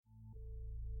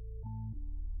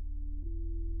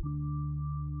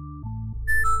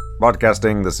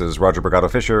Broadcasting, this is Roger Brigado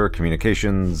Fisher,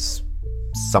 Communications,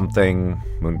 something,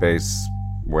 Moonbase,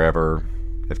 wherever.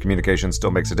 If communication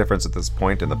still makes a difference at this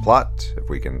point in the plot, if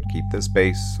we can keep this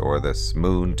base or this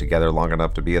moon together long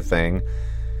enough to be a thing,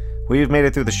 we've made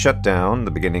it through the shutdown,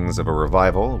 the beginnings of a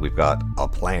revival. We've got a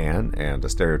plan and a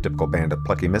stereotypical band of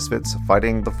plucky misfits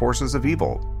fighting the forces of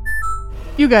evil.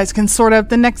 You guys can sort out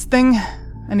the next thing.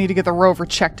 I need to get the rover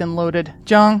checked and loaded.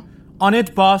 Jung? On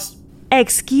it, boss.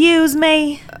 Excuse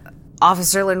me?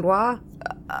 Officer Landois?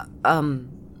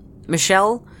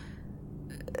 Michelle?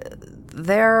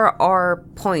 There are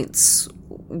points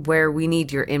where we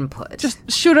need your input.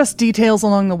 Just shoot us details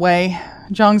along the way.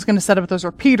 Jung's gonna set up those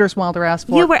repeaters while they're asked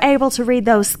for. You were able to read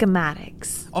those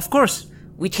schematics. Of course.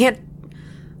 We can't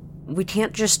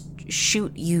just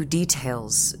shoot you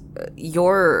details.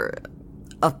 You're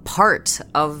a part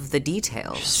of the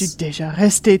details. Je suis déjà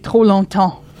resté trop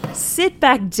longtemps. Sit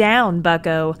back down,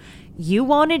 bucko. You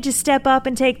wanted to step up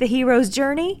and take the hero's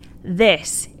journey?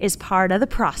 This is part of the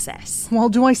process. Well,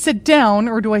 do I sit down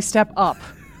or do I step up?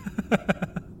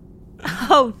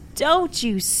 Oh, don't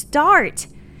you start.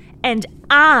 And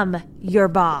I'm your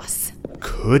boss.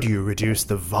 Could you reduce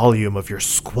the volume of your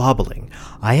squabbling?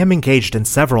 I am engaged in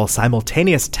several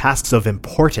simultaneous tasks of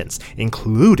importance,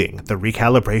 including the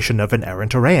recalibration of an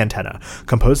errant array antenna,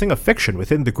 composing a fiction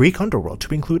within the Greek underworld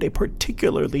to include a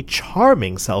particularly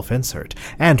charming self-insert,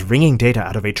 and wringing data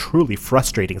out of a truly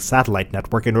frustrating satellite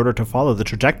network in order to follow the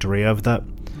trajectory of the...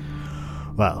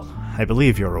 Well, I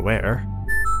believe you're aware.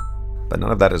 But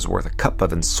none of that is worth a cup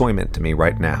of ensoyment to me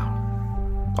right now.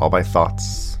 All my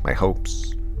thoughts, my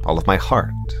hopes, all of my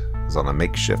heart is on a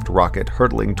makeshift rocket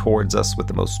hurtling towards us with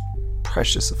the most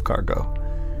precious of cargo.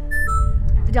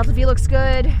 The Delta V looks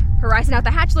good. Horizon out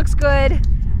the hatch looks good.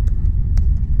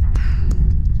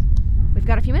 We've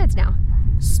got a few minutes now.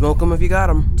 Smoke 'em if you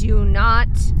got 'em. Do not.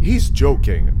 He's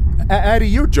joking. Addy,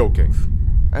 you're joking.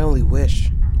 I only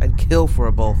wish. I'd kill for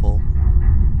a bowlful.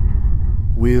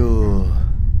 We'll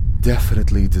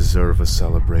definitely deserve a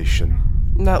celebration.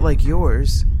 Not like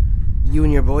yours. You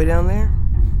and your boy down there?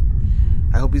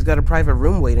 I hope he's got a private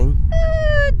room waiting.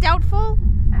 Doubtful.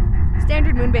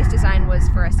 Standard Moonbase design was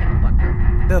for a single bunk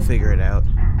room. They'll figure it out.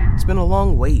 It's been a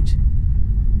long wait.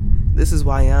 This is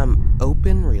why I'm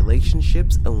open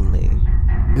relationships only.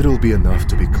 It'll be enough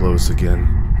to be close again.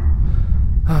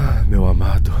 Meu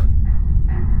amado.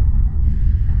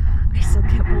 I still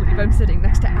can't believe I'm sitting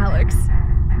next to Alex.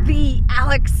 The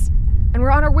Alex. And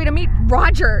we're on our way to meet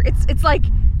Roger. It's like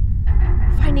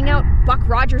finding out Buck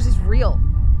Rogers is real.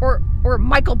 Or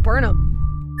Michael Burnham.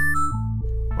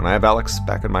 When I have Alex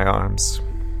back in my arms,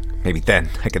 maybe then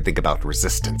I can think about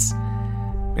resistance.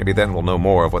 Maybe then we'll know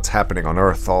more of what's happening on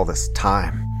Earth all this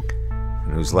time,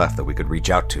 and who's left that we could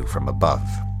reach out to from above.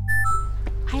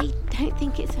 I don't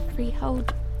think it's a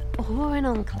freehold or an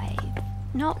enclave.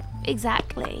 Not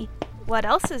exactly. What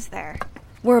else is there?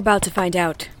 We're about to find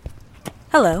out.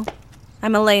 Hello,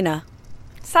 I'm Elena.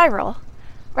 Cyril.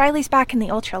 Riley's back in the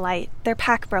ultralight. Their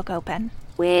pack broke open.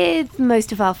 With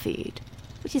most of our food,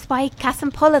 which is why Cass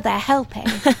and Paul are there helping.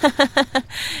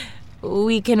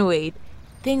 We can wait.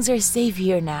 Things are safe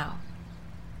here now.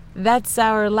 That's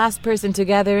our last person to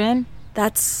gather in?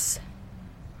 That's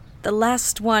the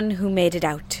last one who made it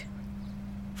out.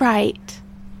 Right.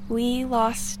 We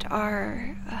lost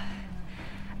our...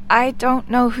 I don't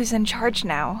know who's in charge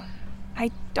now. I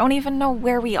don't even know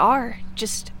where we are.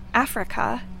 Just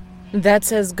Africa.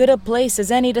 That's as good a place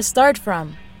as any to start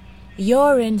from.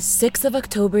 You're in 6th of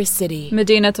October City.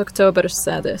 Medina October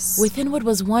Sadis. Within what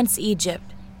was once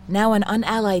Egypt, now an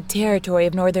unallied territory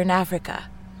of northern Africa.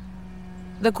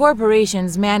 The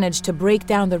corporations managed to break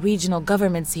down the regional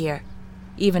governments here,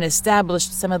 even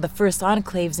established some of the first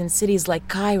enclaves in cities like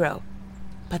Cairo.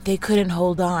 But they couldn't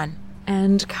hold on.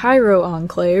 And Cairo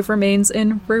Enclave remains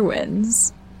in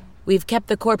ruins. We've kept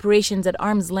the corporations at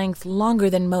arm's length longer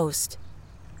than most.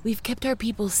 We've kept our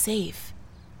people safe.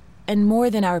 And more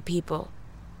than our people.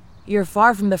 You're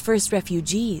far from the first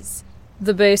refugees.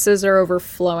 The bases are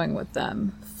overflowing with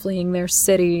them, fleeing their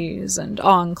cities and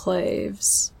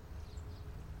enclaves.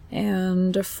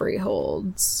 And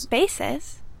freeholds.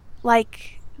 Bases?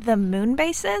 Like the moon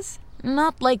bases?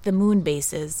 Not like the moon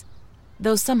bases,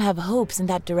 though some have hopes in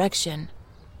that direction.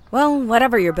 Well,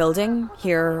 whatever you're building,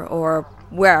 here or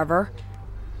wherever,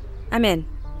 I'm in.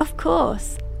 Of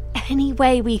course. Any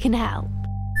way we can help.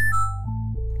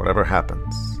 Whatever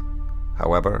happens,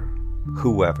 however,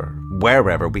 whoever,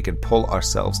 wherever we can pull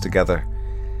ourselves together,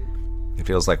 it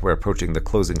feels like we're approaching the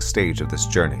closing stage of this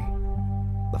journey,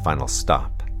 the final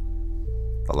stop,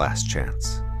 the last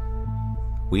chance.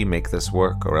 We make this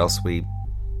work or else we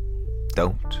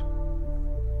don't.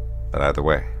 But either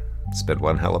way, It's been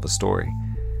one hell of a story.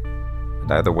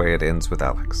 And either way, it ends with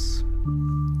Alex.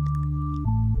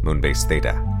 Moonbase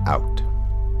Theta, out.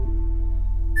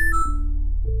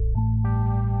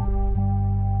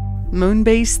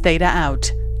 Moonbase Theta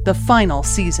out, the final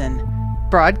season.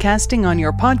 Broadcasting on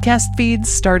your podcast feeds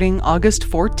starting August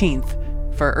 14th.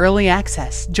 For early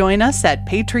access, join us at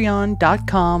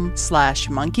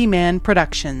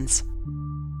patreon.com/monkeymanproductions.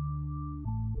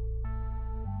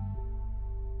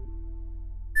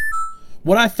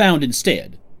 What I found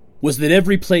instead was that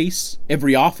every place,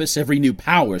 every office, every new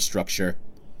power structure,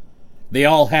 they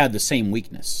all had the same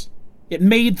weakness. It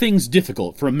made things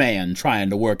difficult for a man trying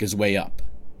to work his way up.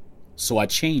 So I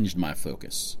changed my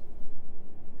focus.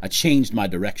 I changed my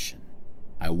direction.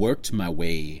 I worked my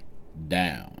way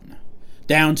down.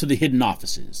 Down to the hidden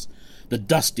offices, the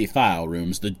dusty file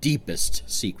rooms, the deepest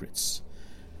secrets.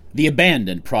 The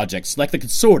abandoned projects like the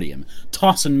Consortium,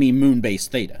 tossing me Moonbase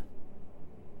Theta.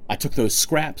 I took those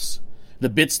scraps, the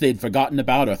bits they'd forgotten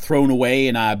about or thrown away,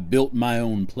 and I built my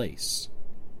own place.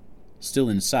 Still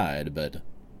inside, but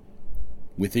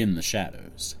within the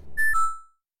shadows.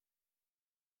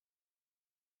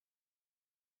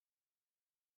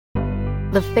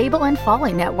 The Fable and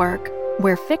Folly Network,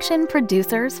 where fiction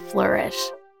producers flourish.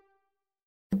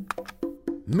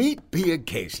 Meet Pia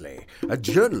Casely, a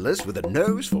journalist with a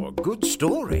nose for a good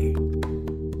story.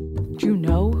 Do you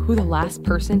know who the last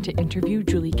person to interview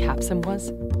Julie Capsum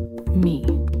was? Me.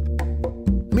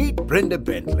 Meet Brenda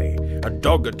Bentley, a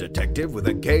dogged detective with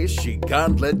a case she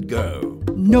can't let go.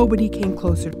 Nobody came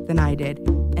closer than I did,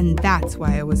 and that's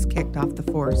why I was kicked off the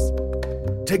force.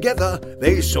 Together,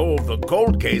 they solve the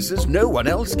cold cases no one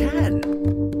else can.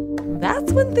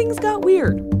 That's when things got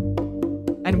weird.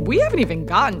 And we haven't even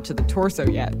gotten to the torso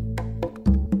yet.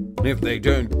 If they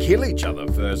don't kill each other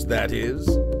first, that is.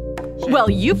 Well,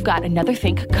 you've got another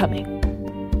thing coming.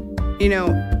 You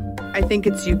know, I think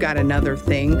it's you got another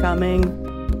thing coming.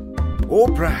 Or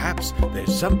perhaps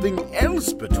there's something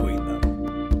else between them.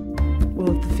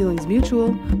 Well, if the feeling's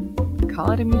mutual,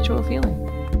 call it a mutual feeling.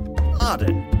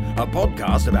 Arden, a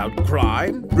podcast about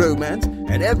crime, romance,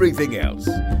 and everything else.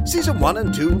 Season 1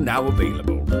 and 2 now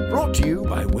available. Brought to you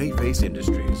by Wayface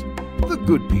Industries. The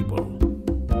good people.